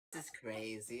This is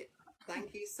crazy.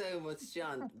 Thank you so much,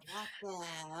 John. What the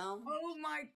hell? Oh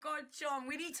my God, John,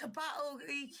 we need to battle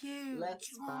EQ.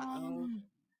 Let's battle.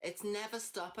 It's never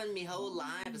stopping. My whole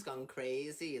life has gone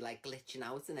crazy, like glitching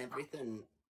out and everything.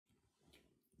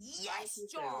 Yes,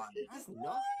 John. This is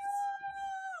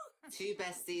nuts. Two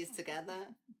besties together.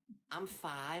 I'm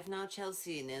 5 now,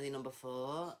 Chelsea, nearly number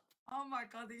 4. Oh my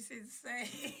God, this is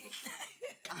insane.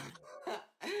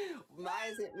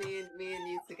 Why is it me and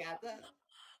you together?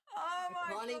 Oh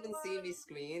my God. I can't even see my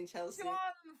screen, Chelsea. John,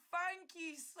 thank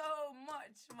you so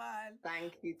much, man.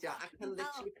 Thank you, John. I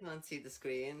literally can't see the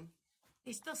screen.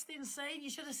 It's just insane. You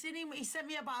should have seen him. He sent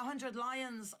me about 100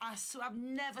 lions. I've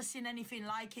never seen anything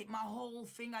like it. My whole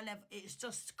thing, it's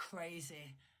just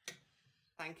crazy.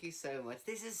 Thank you so much.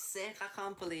 This is sick. I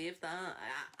can't believe that.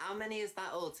 How many is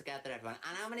that all together, everyone?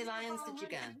 And how many lions did you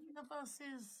get?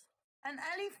 Universes. An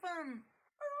elephant.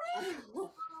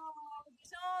 Oh,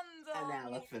 John, an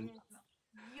elephant.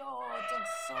 You're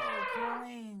just so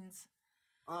kind.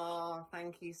 Oh,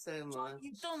 thank you so much.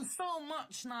 You've done so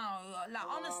much now. Like,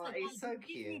 honestly, he's so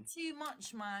cute. You too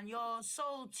much, man. You're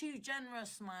so too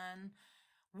generous, man.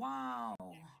 Wow.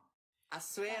 I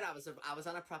swear I was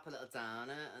on a proper little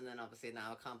downer, and then obviously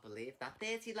now I can't believe that.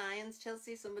 30 lions,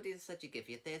 Chelsea. Somebody said you give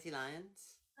you 30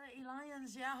 lions. 30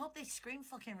 lions, yeah. I hope they screen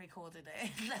fucking recorded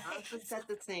it. I've just said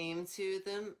the same to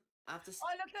them. Oh,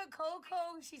 look at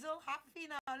Coco. She's all happy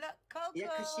now. Look, Coco. Yeah,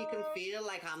 because she can feel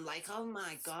like I'm like, oh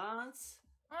my God.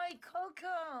 Hi,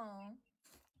 Coco.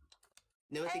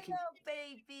 No, hello,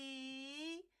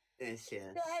 baby. Yes,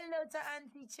 yes. Say hello to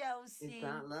Auntie Chelsea. Is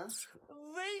that love?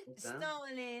 Roots,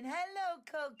 darling. Hello,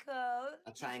 Coco.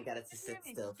 I'll try and get it to sit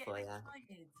still for you.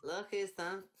 Look, who's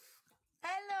that?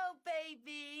 Hello,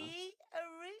 baby.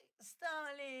 Roots,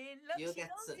 darling. Look, You'll she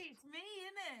knows it's me,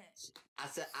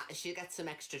 innit? She'll get some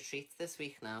extra treats this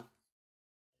week now.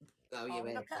 Oh,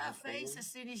 look at her face as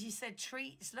soon as you said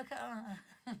treats. Look at her.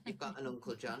 You've got an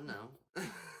Uncle John now.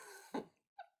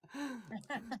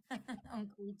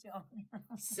 Uncle John.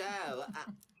 So,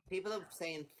 people are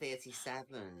saying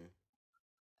 37.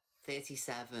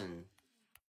 37.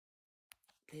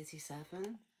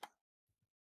 37?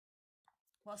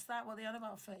 What's that? What are they on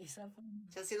about? 37?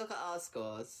 Chelsea, look at our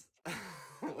scores.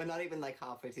 We're not even like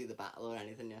halfway through the battle or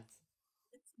anything yet.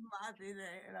 It's mad, isn't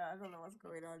it? I don't know what's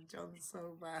going on. John's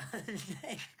so bad.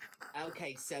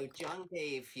 Okay, so John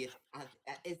gave you,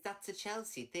 is that to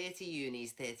Chelsea? 30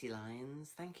 unis, 30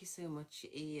 lions. Thank you so much,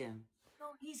 Ian.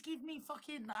 No, he's given me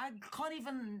fucking, I can't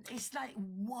even, it's like,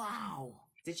 wow.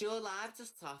 Did your live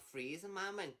just start freezing,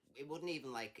 man? When it wouldn't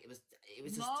even like, it was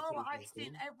just. No, I've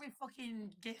seen every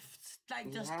fucking gift,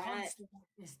 like just constant.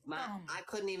 Man, I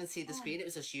couldn't even see the screen. It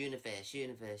was just universe.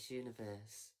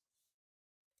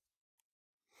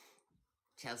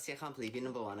 Chelsea, I can't believe you're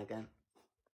number 1 again.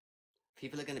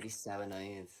 People are going to be so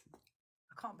annoyed.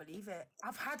 I can't believe it.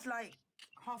 I've had like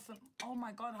oh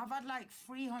my God, I've had like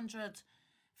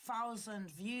 300,000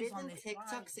 views on this.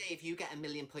 TikTok say if you get 1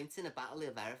 million points in a battle,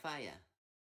 they'll verify you?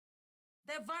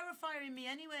 They're verifying me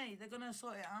anyway. They're going to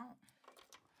sort it out.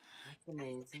 That's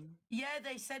amazing. Yeah,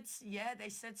 they said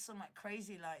something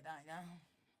crazy like that, yeah.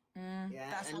 Yeah,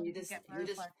 that's and you just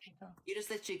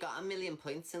literally got 1 million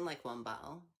points in like one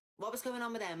battle. What was going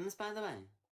on with Ems, by the way?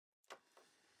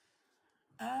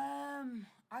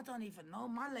 I don't even know.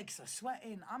 My legs are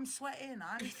sweating. I'm sweating.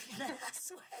 I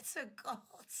swear to God.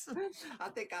 I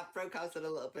think I broke out in a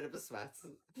little bit of a sweat.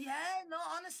 Yeah, no,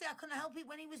 honestly, I couldn't help it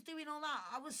when he was doing all that.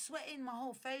 I was sweating my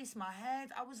whole face, my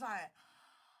head. I was like...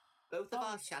 Both of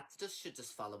our chats should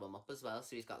just follow him up as well,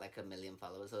 so he's got like 1 million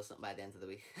followers or something by the end of the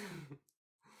week.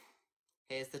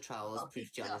 Here's the trolls,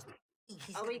 proof John is...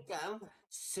 Oh, we go.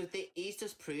 So he's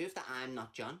just proved that I'm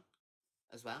not John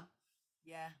as well?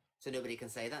 Yeah. So nobody can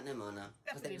say that no more now.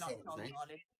 Definitely not John, darling.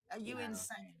 Are you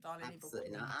insane, darling?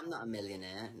 Absolutely not. I'm not a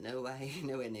millionaire. No way.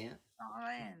 Nowhere near.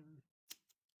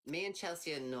 Me and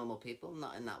Chelsea are normal people,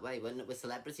 not in that way. We're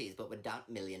celebrities, but we're not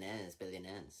millionaires,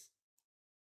 billionaires.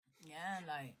 Yeah,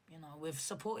 like, you know, we've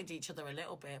supported each other a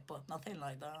little bit, but nothing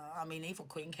like that. I mean, Evil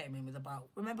Queen came in with about...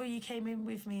 Remember you came in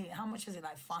with me, how much was it,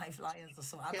 like 5 lions or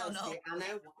something? Chelsea, I don't know. I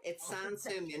know, it sounds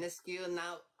so minuscule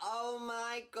now. Oh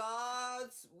my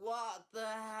God, what the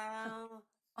hell?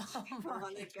 Oh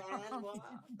my again, what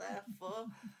the fuck?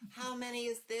 How many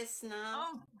is this now?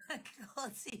 Oh my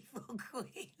God, Evil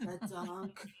Queen. The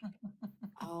dog.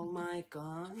 Oh my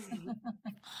God.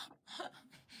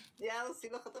 Chelsea,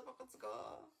 look at the fucking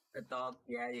score. The dog,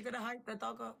 yeah, you're going to hype the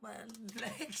dog up, man.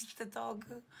 The dog.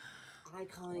 I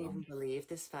can't even believe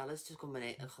this fella's just coming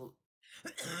in. I'm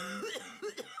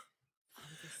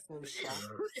just so shocked.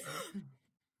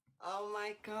 Oh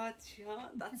my God,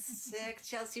 John, that's sick.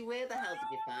 Chelsey, where the hell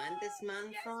did you find this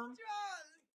man Yes, from? John.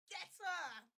 Yes,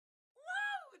 sir.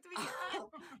 Woo! Do we Oh,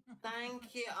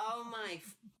 thank you. Oh my,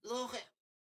 look it.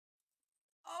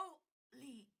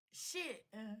 Holy shit.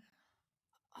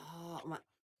 Oh my,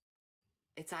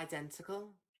 it's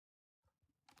identical.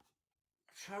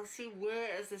 Chelsey,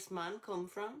 where has this man come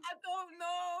from? I don't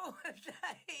know.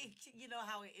 Like, you know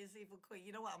how it is, Evil Queen.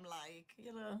 You know what I'm like,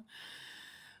 you know.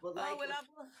 Well, Oh, like, well,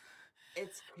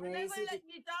 it's I never crazy. let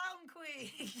you down,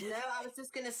 Queen. No, I was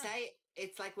just gonna say,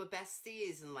 it's like we're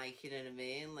besties, and like, you know what I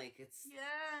mean? Like,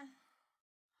 Yeah.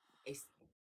 it's.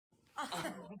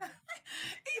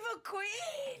 Evil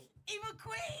Queen. Evil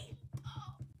Queen.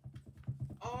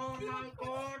 Oh my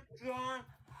God, John.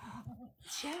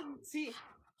 Chelsey.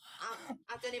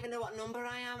 I don't even know what number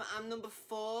I am. I'm number 4.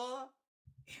 I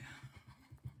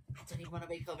don't even want to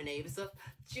wake up my neighbours up.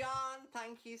 John,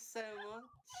 thank you so much.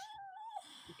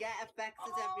 Get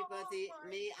affected, everybody.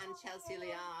 Me and Chelsey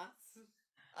Liart.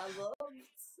 I love it.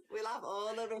 We'll have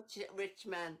all the rich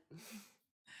men.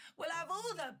 We'll have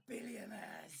all the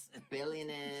billionaires. Billion.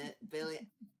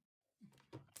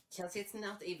 Chelsey, it's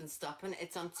not even stopping.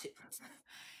 It's on.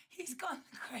 He's gone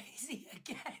crazy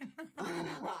again.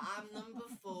 I'm number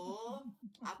 4.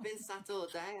 I've been sat all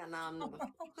day, and now I'm number 4.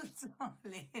 Oh,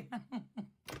 darling.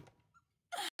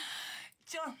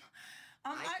 John,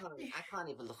 I can't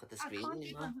even look at the screen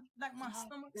anymore. Like my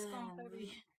stomach's gone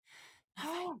very.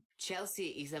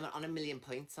 Chelsey, he's on 1,000,000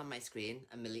 points on my screen.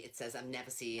 It says I've never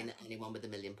seen anyone with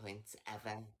 1,000,000 points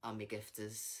ever on my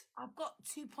gifters. I've got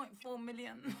 2.4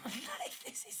 million. Like,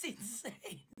 this is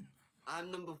insane.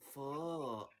 I'm number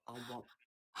 4 on what?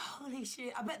 Holy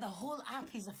shit! I bet the whole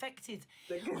app is affected.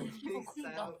 The whole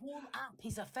app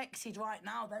is affected right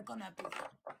now. They're gonna be.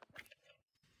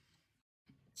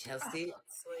 Chelsey,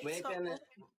 we're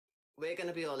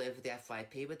gonna be all over the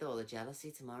FYP with all the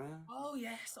jealousy tomorrow. Oh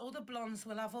yes, all the blondes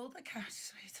will have all the cash,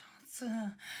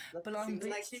 sweetheart. Blonde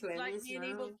bitches like me and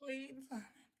Evil Queen.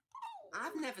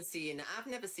 I've never seen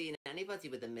anybody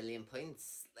with 1,000,000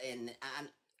 points in.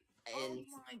 Oh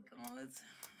my God.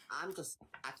 I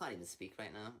can't even speak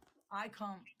right now. I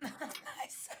can't. I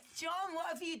said, John, what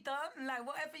have you done? Like,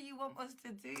 whatever you want us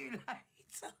to do,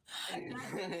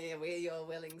 We're your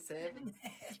willing servants.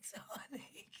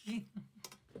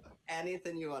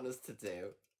 Anything you want us to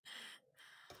do.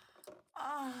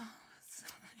 Oh,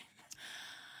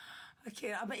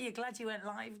 okay, I bet you're glad you went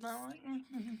live now, aren't you?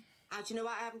 Do you know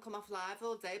what? I haven't come off live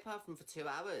all day apart from for 2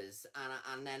 hours,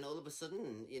 and then all of a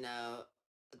sudden, you know,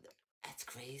 it's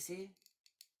crazy.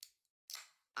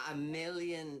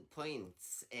 1,000,000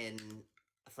 points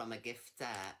from a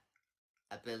gifter,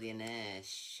 a billionaire,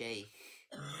 sheikh,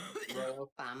 royal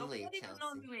family. I don't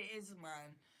know who it is,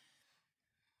 man.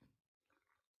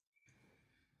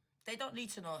 They don't need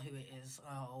to know who it is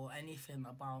or anything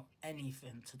about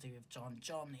anything to do with John.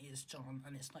 John is John,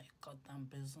 and it's not your goddamn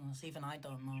business. Even I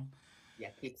don't know.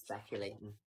 Yeah, keep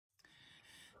speculating.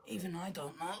 Even I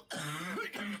don't know.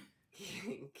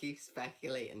 Keep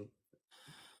speculating.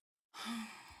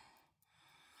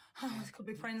 It could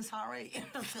be Prince Harry.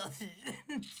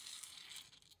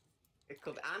 It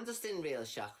could be. I'm just in real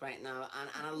shock right now, and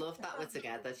I love that we're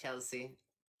together, Chelsey.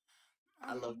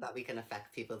 I love that we can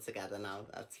affect people together now.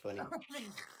 That's funny.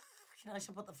 I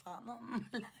should put the fat on.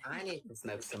 I need to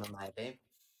smoke some of my vape.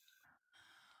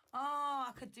 Oh,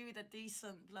 I could do with a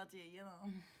decent bloody, you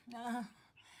know.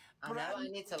 I know, I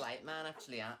need to light mine,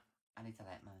 actually. I need to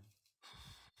light mine.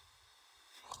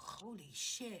 Holy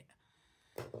shit.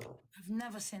 I've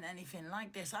never seen anything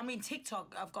like this. I mean,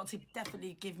 TikTok, I've got to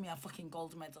definitely give me a fucking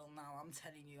gold medal now. I'm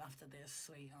telling you, after this,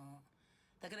 sweetheart.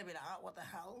 They're going to be like, oh, what the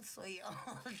hell, sweetheart?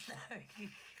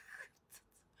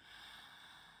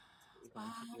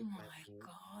 Oh, my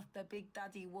God. The Big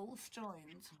Daddy Wolf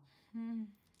joined.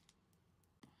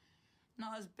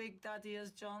 Not as Big Daddy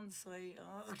as John,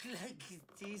 sweetheart. Like,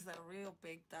 he's the real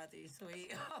Big Daddy,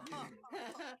 sweetheart.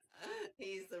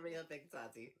 He's the real Big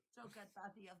Daddy. Sugar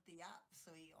Daddy of the app,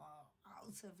 sweetheart.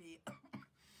 Out of it.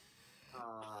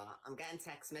 I'm getting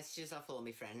text messages off all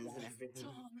my friends and everything.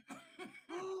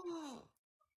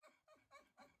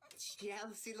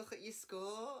 Chelsey, look at your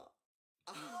score.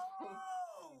 Oh,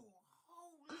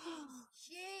 holy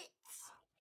shit.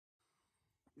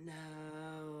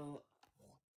 No.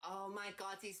 Oh my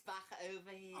God, he's back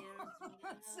over here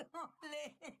as well.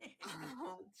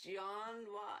 Oh, John,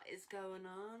 what is going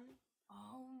on?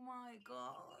 Oh my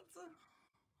God.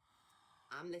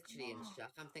 I'm literally in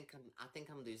shock. I think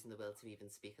I'm losing the will to even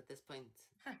speak at this point.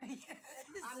 Yes.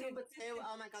 I'm number 2.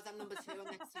 Oh my God, I'm number 2. I'm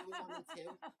next to you. We're 1 and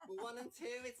 2. We're 1 and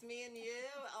 2. It's me and you.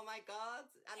 Oh my God.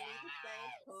 And we can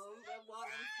stay at home. We're 1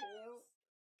 and 2.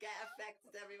 Get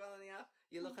affected, everyone on the app.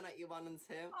 You're looking at your 1 and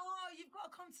 2. Oh, you've got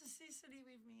to come to Sicily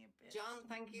with me a bit. John,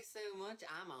 thank you so much.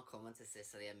 I'm all coming to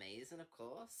Sicily. Amazing, of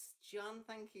course. John,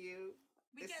 thank you.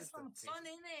 We get some sun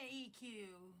in it,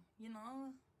 EQ, you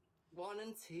know? 1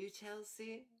 and 2,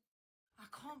 Chelsey. I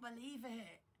can't believe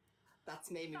it.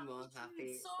 That's made me more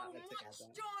happy. So much,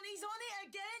 John. He's on it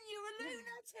again. You're a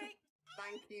lunatic.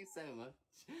 Thank you so much.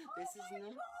 This is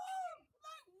God.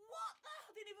 Like, what the hell?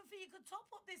 I didn't even think you could top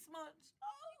up this much.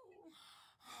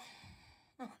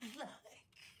 I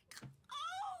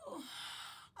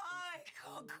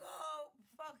can't cope.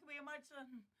 Fuck me,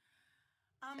 imagine.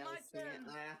 Chelsey,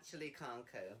 I actually can't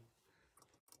cope.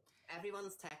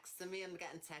 Everyone's texting me. I'm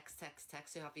getting text.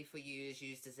 So happy for you.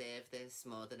 You deserve this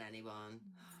more than anyone.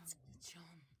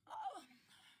 John.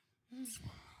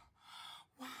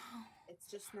 Wow. It's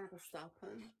just never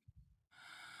stopping.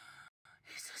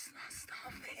 It's just not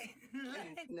stopping.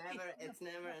 It's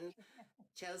never. And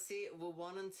Chelsey, we're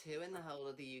 1 and 2 in the whole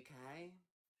of the UK.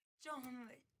 John,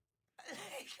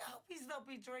 I hope he's not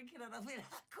been drinking and I've been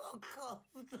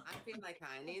I feel like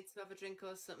I need to have a drink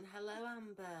or something. Hello,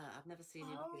 Amber. I've never seen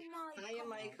you before. Hiya,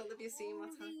 Michael. Have you seen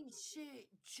what's happening? Holy shit,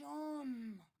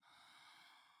 John.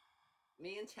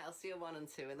 Me and Chelsey are 1 and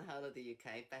 2 in the whole of the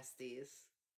UK. Besties.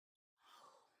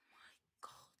 Oh my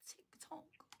God, TikTok.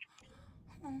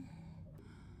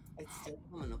 It's still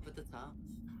coming up at the top.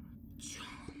 John.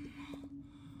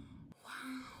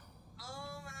 Wow.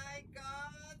 Oh my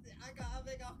God. I got a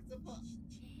big octopus.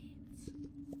 Shit.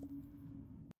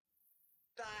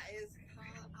 That is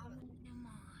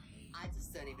I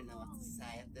just don't even know what to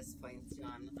say at this point,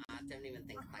 John. I don't even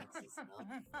think thanks is enough.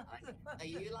 Are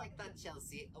you like that,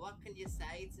 Chelsey? What can you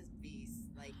say to bees?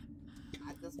 Like,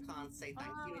 I just can't say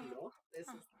thank you enough.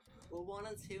 We're 1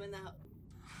 and 2 in the...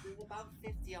 There's about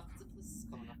 50 octopuses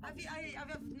coming up. I've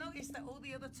noticed that all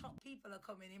the other top people are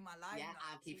coming in my life. Yeah,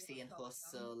 I keep seeing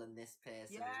Hustle and this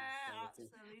person. Yeah,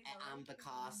 absolutely. Amber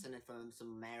Carson and from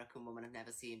some American woman I've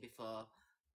never seen before.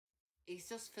 He's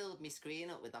just filled me screen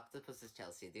up with octopuses,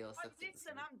 Chelsey.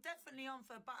 Listen, I'm definitely on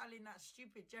for battling that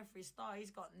stupid Jeffree Star.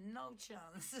 He's got no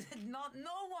chance. No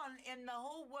one in the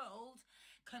whole world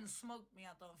can smoke me,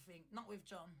 I don't think. Not with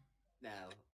John. No,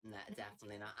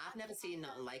 definitely not. I've never seen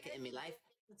nothing like it in my life.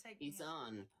 He's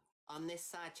on this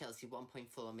side, Chelsey,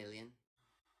 1.4 million.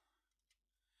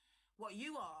 What,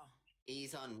 you are?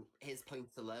 He's on his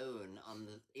points alone.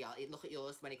 Look at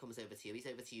yours when he comes over to you. He's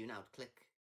over to you now. Click.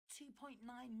 2.9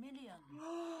 million.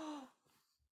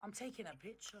 I'm taking a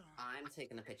picture. I'm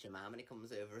taking a picture, ma'am, when he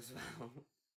comes over as well.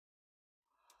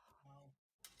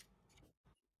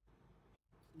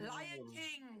 Lion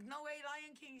King. No way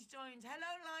Lion King's joined.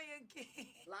 Hello, Lion King.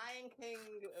 Lion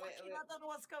King. Wait. I don't know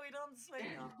what's going on,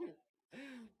 sweetheart.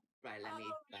 Right, let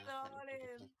me take a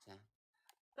picture.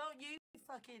 Don't you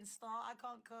fucking start. I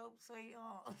can't cope,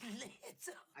 sweetheart.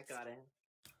 I got it.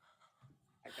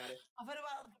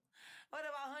 What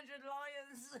about 100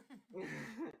 lions?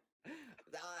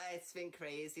 It's been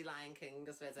crazy, Lion King.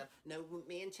 No,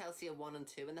 me and Chelsey are 1 and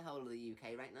 2 in the whole of the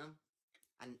UK right now.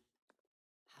 And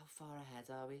how far ahead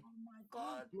are we? Oh my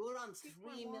God. We're on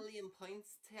 3 million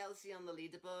points, Chelsey, on the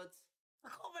leaderboards. I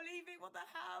can't believe it. What the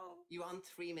hell? You're on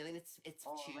 3 million. It's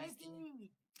Tuesday.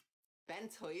 Ben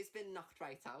Toy's been knocked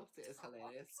right out. It is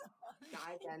hilarious.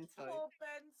 Guy Ben Toy. Oh,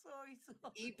 Ben Toy.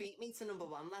 He beat me to number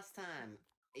 1 last time.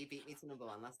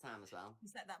 As well.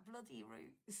 Is that bloody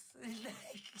Roots?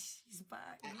 She's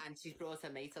back. And she's brought her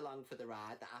mate along for the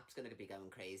ride. The app's going to be going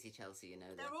crazy, Chelsey, you know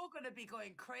that. They're all going to be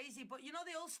going crazy, but you know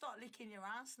they all start licking your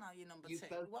ass now, you're number 2. You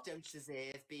both don't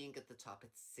deserve being at the top,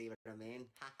 see what I mean?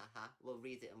 Ha ha ha. We'll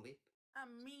read it and weep.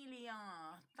 Amelia.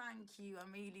 Thank you,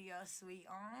 Amelia,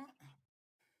 sweetheart.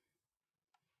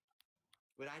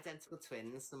 We're identical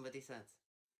twins, somebody said.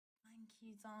 Thank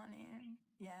you, darling.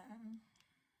 Yeah.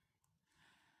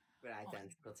 We're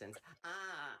identical twins.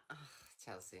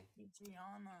 Chelsey.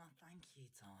 Gianna, thank you,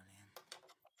 darling.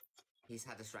 He's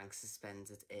had his rank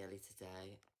suspended early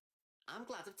today. I'm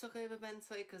glad I took over Ben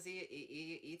Toy because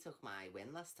he took my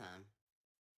win last time.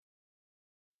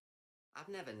 I've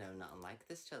never known nothing like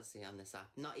this, Chelsey, on this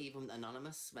app. Not even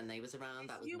Anonymous when they was around.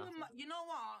 That was you know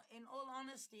what? In all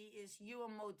honesty, it's you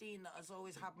and Modine that has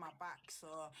always had my back.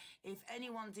 So if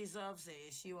anyone deserves it,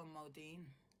 it's you and Modine,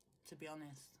 to be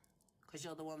honest. Because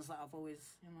you're the ones that I've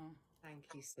always, you know. Thank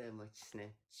you so much,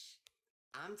 Snitch.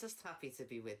 I'm just happy to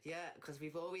be with you, because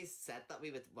we've always said that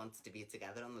we would want to be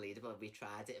together on the leaderboard. We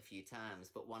tried it a few times,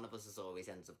 but one of us has always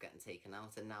ended up getting taken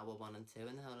out, and now we're 1 and 2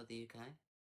 in the whole of the UK.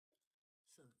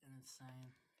 So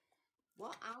insane.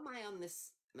 What am I on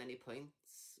this many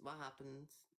points? What happened?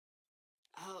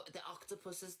 Oh, the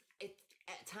octopuses.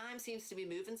 Time seems to be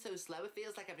moving so slow. It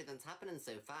feels like everything's happening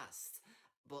so fast.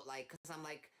 But like, cause I'm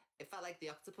like, it felt like the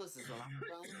octopus as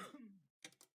well.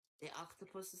 The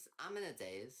octopus is. I'm in a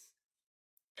daze.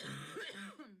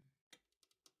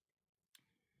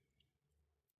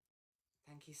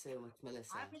 Thank you so much,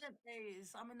 Melissa. I'm in a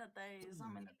daze. I'm in a daze.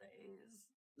 I'm in a daze.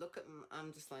 Look at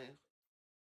I'm just like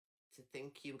to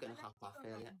think you were gonna hop off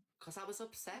earlier because I was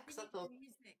upset because I thought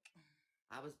music.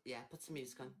 I was put some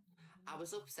music on. I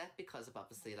was upset because of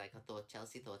obviously like I thought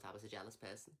Chelsey thought I was a jealous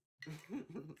person.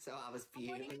 So I was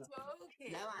fuming.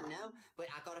 No, I know, but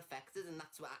I got affected, and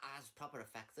that's what I was proper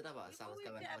affected. I was. You I was always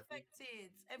going. get affected.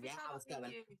 Every Yeah, time I I was meet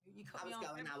going. you cut I me was off.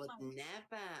 going. Every I would time.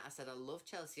 never. I said I love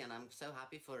Chelsea, and I'm so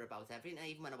happy for her about everything.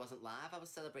 Even when I wasn't live, I was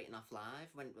celebrating off live.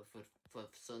 When for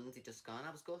Sunday just gone,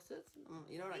 I was gutted.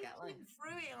 You know what I get like. We've been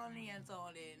through it on here,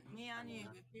 darling. Me and you,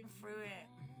 we've been through it.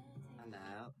 I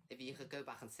know. If you could go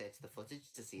back and search the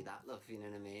footage to see that, love, you know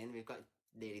what I mean? We've got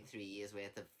nearly 3 years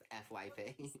worth of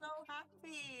FYP. So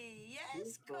happy.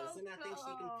 Yes, And I think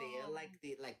she can feel Coco. like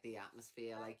the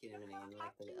atmosphere, like you know what I mean,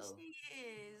 like the Happy little. she